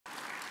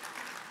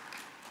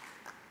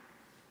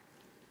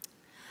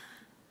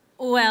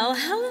Well,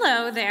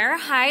 hello there.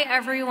 Hi,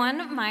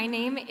 everyone. My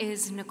name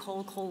is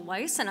Nicole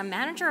Cole-Weiss, and I'm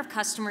Manager of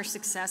Customer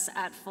Success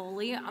at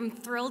Foley. I'm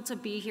thrilled to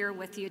be here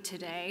with you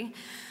today.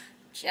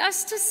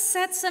 Just to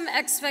set some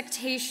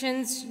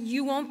expectations,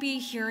 you won't be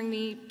hearing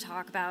me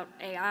talk about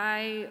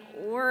AI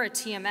or a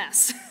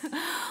TMS.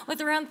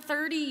 With around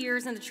 30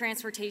 years in the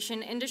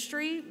transportation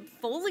industry,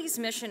 Foley's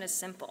mission is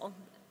simple.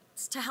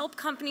 It's to help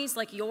companies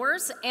like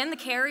yours and the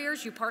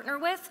carriers you partner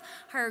with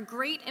hire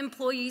great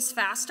employees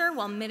faster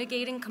while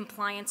mitigating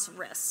compliance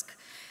risk.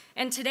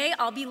 And today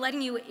I'll be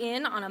letting you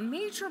in on a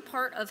major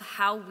part of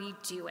how we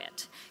do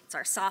it. It's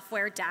our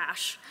software,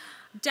 Dash.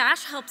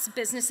 Dash helps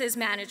businesses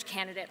manage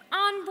candidate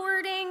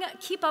onboarding,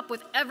 keep up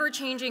with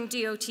ever-changing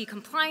DOT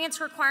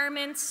compliance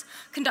requirements,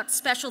 conduct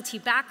specialty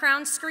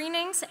background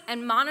screenings,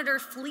 and monitor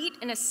fleet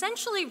in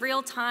essentially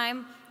real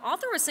time, all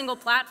through a single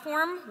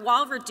platform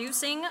while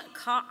reducing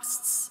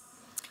costs.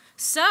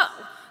 So,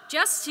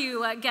 just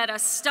to get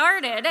us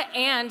started,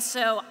 and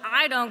so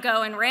I don't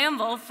go and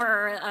ramble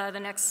for the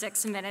next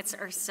 6 minutes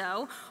or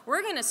so,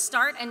 we're going to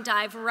start and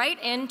dive right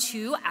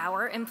into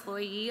our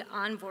employee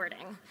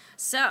onboarding.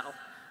 So,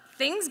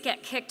 things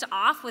get kicked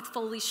off with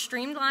Foley's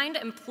streamlined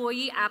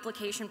employee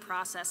application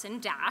process in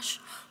Dash,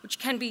 which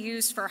can be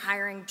used for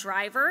hiring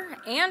driver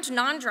and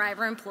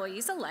non-driver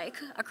employees alike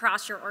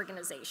across your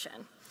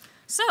organization.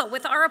 So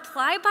with our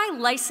Apply by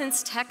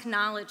License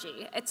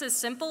technology, it's as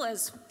simple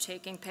as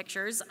taking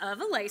pictures of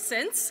a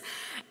license,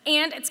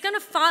 and it's going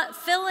to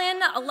fill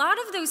in a lot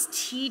of those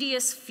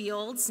tedious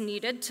fields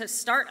needed to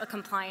start a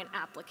compliant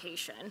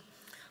application.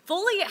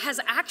 Foley has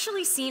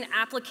actually seen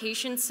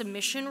application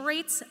submission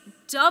rates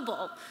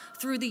double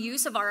through the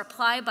use of our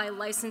Apply by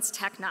License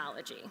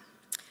technology.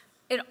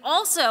 It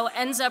also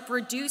ends up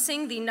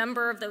reducing the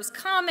number of those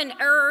common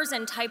errors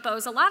and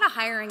typos a lot of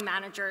hiring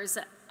managers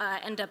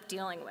end up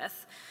dealing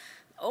with.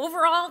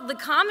 Overall, the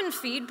common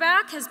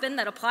feedback has been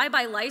that Apply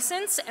by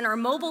License and our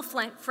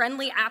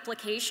mobile-friendly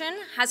application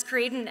has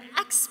created an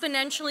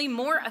exponentially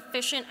more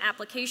efficient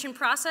application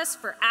process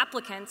for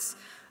applicants,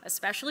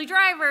 especially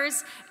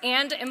drivers,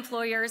 and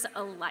employers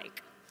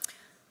alike.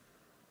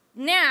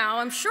 Now,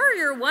 I'm sure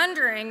you're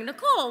wondering,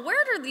 Nicole,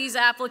 where do these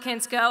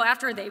applicants go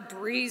after they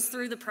breeze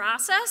through the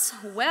process?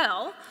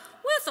 Well,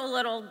 with a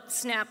little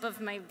snap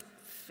of my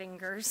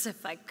fingers,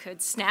 if I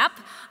could snap,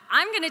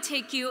 I'm going to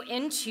take you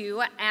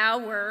into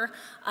our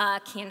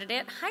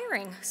candidate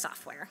hiring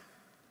software.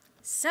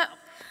 So,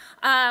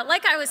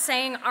 like I was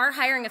saying, our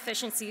hiring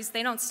efficiencies,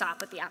 they don't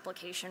stop at the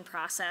application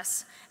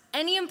process.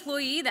 Any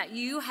employee that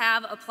you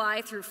have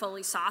apply through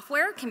Foley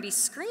software can be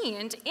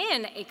screened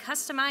in a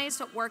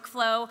customized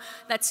workflow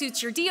that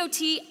suits your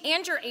DOT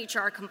and your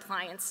HR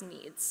compliance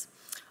needs.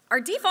 Our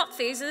default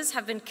phases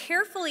have been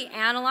carefully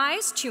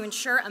analyzed to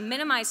ensure a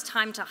minimized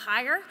time to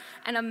hire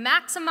and a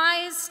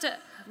maximized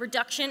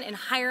reduction in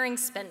hiring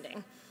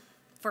spending.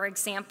 For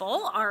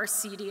example, our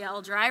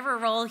CDL driver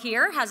role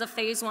here has a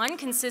phase 1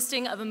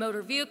 consisting of a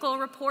motor vehicle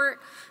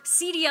report,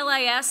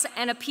 CDLIS,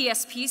 and a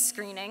PSP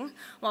screening,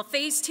 while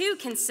phase 2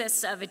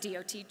 consists of a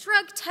DOT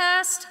drug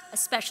test, a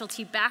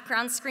specialty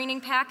background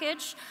screening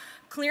package,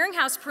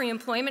 clearinghouse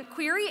pre-employment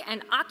query,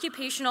 and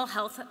occupational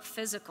health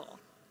physical.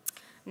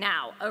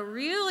 Now, a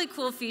really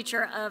cool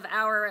feature of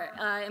our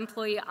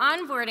employee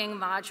onboarding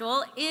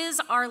module is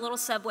our little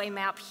subway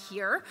map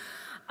here.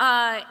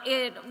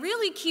 It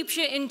really keeps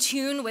you in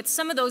tune with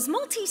some of those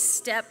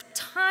multi-step,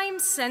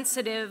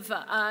 time-sensitive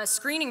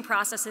screening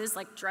processes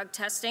like drug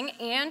testing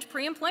and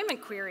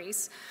pre-employment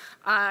queries.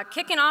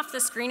 Kicking off the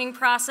screening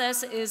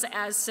process is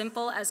as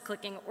simple as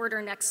clicking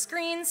Order Next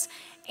Screens,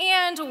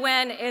 and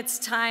when it's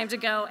time to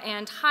go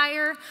and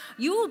hire,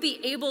 you will be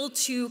able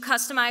to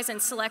customize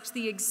and select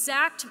the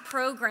exact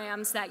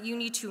programs that you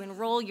need to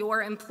enroll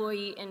your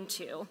employee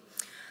into.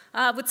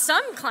 With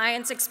some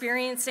clients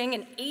experiencing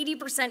an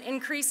 80%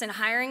 increase in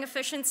hiring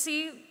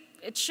efficiency,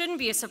 it shouldn't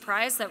be a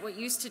surprise that what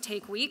used to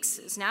take weeks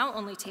is now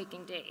only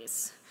taking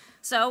days.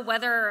 So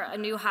whether a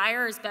new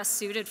hire is best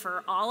suited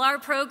for all our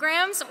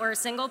programs or a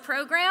single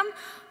program,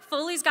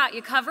 Foley's got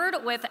you covered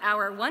with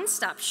our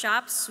one-stop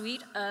shop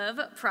suite of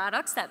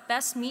products that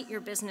best meet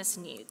your business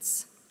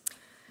needs.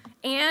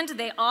 And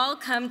they all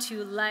come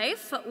to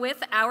life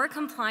with our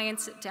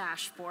compliance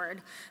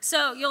dashboard.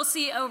 So you'll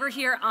see over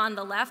here on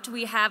the left,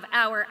 we have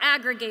our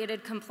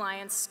aggregated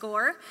compliance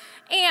score,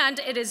 and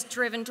it is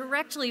driven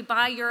directly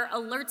by your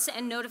alerts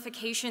and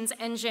notifications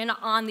engine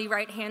on the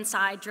right-hand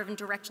side, driven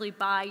directly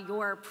by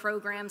your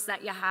programs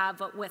that you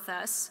have with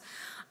us.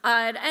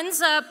 It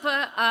ends up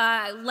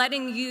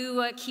letting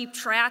you keep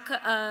track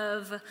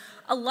of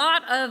a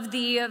lot of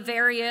the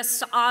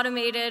various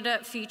automated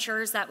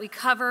features that we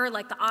cover,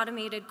 like the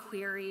automated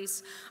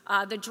queries,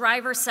 the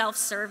driver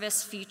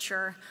self-service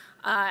feature,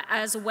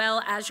 as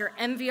well as your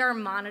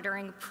MVR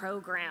monitoring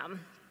program.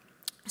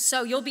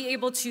 So you'll be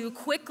able to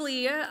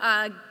quickly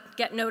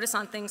get notice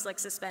on things like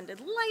suspended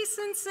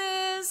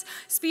licenses,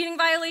 speeding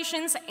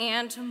violations,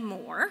 and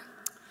more.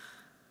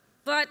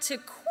 But to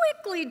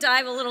quickly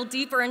dive a little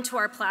deeper into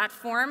our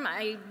platform,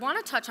 I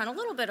want to touch on a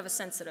little bit of a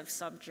sensitive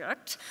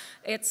subject.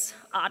 It's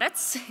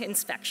audits,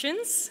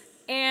 inspections,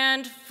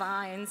 and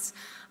fines.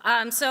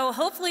 So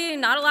hopefully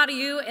not a lot of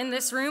you in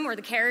this room or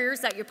the carriers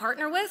that you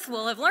partner with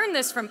will have learned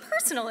this from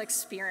personal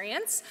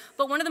experience,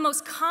 but one of the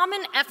most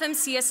common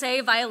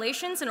FMCSA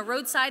violations in a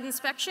roadside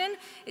inspection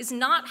is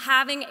not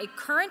having a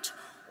current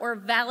or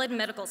valid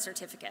medical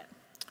certificate.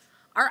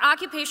 Our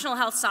occupational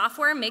health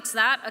software makes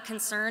that a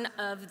concern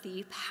of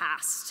the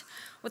past.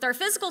 With our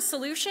physical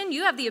solution,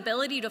 you have the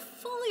ability to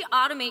fully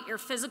automate your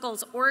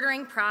physicals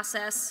ordering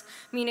process,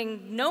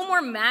 meaning no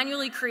more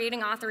manually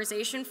creating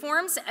authorization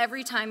forms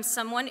every time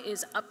someone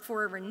is up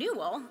for a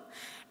renewal.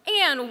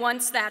 And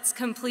once that's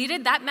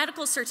completed, that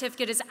medical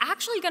certificate is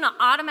actually going to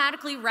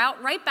automatically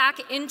route right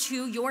back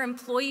into your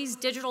employee's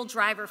digital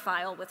driver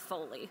file with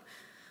Foley.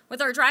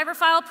 With our driver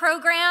file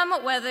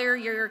program, whether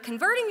you're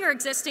converting your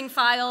existing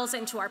files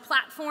into our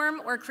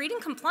platform or creating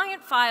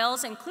compliant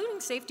files,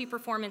 including safety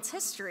performance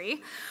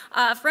history,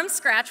 from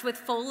scratch with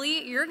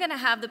Foley, you're going to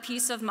have the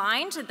peace of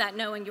mind that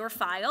knowing your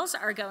files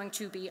are going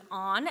to be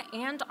on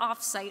and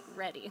off-site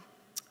ready.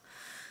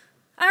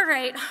 All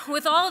right,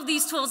 with all of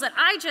these tools that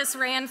I just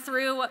ran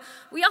through,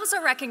 we also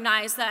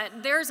recognize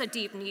that there's a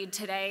deep need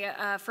today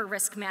for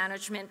risk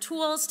management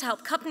tools to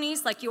help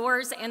companies like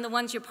yours and the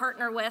ones you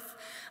partner with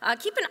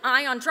keep an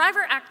eye on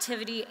driver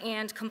activity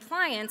and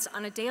compliance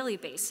on a daily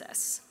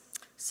basis.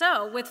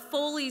 So with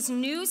Foley's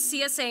new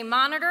CSA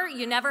monitor,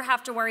 you never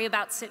have to worry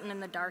about sitting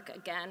in the dark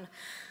again.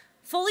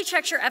 Foley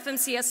checks your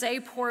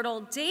FMCSA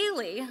portal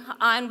daily,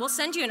 and we'll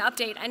send you an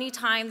update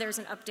anytime there's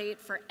an update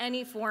for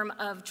any form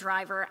of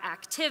driver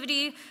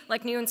activity,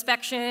 like new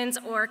inspections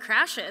or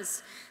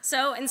crashes.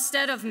 So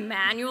instead of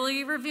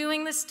manually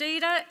reviewing this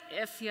data,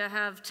 if you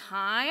have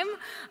time,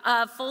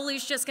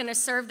 Foley's just going to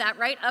serve that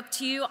right up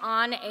to you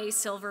on a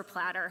silver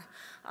platter.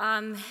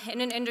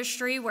 In an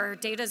industry where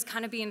data is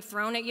kind of being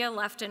thrown at you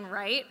left and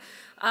right,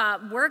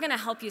 we're going to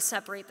help you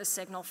separate the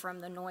signal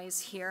from the noise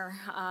here.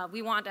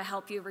 We want to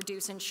help you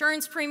reduce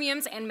insurance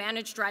premiums and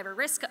manage driver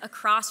risk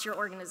across your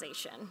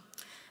organization.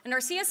 And our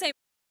CSA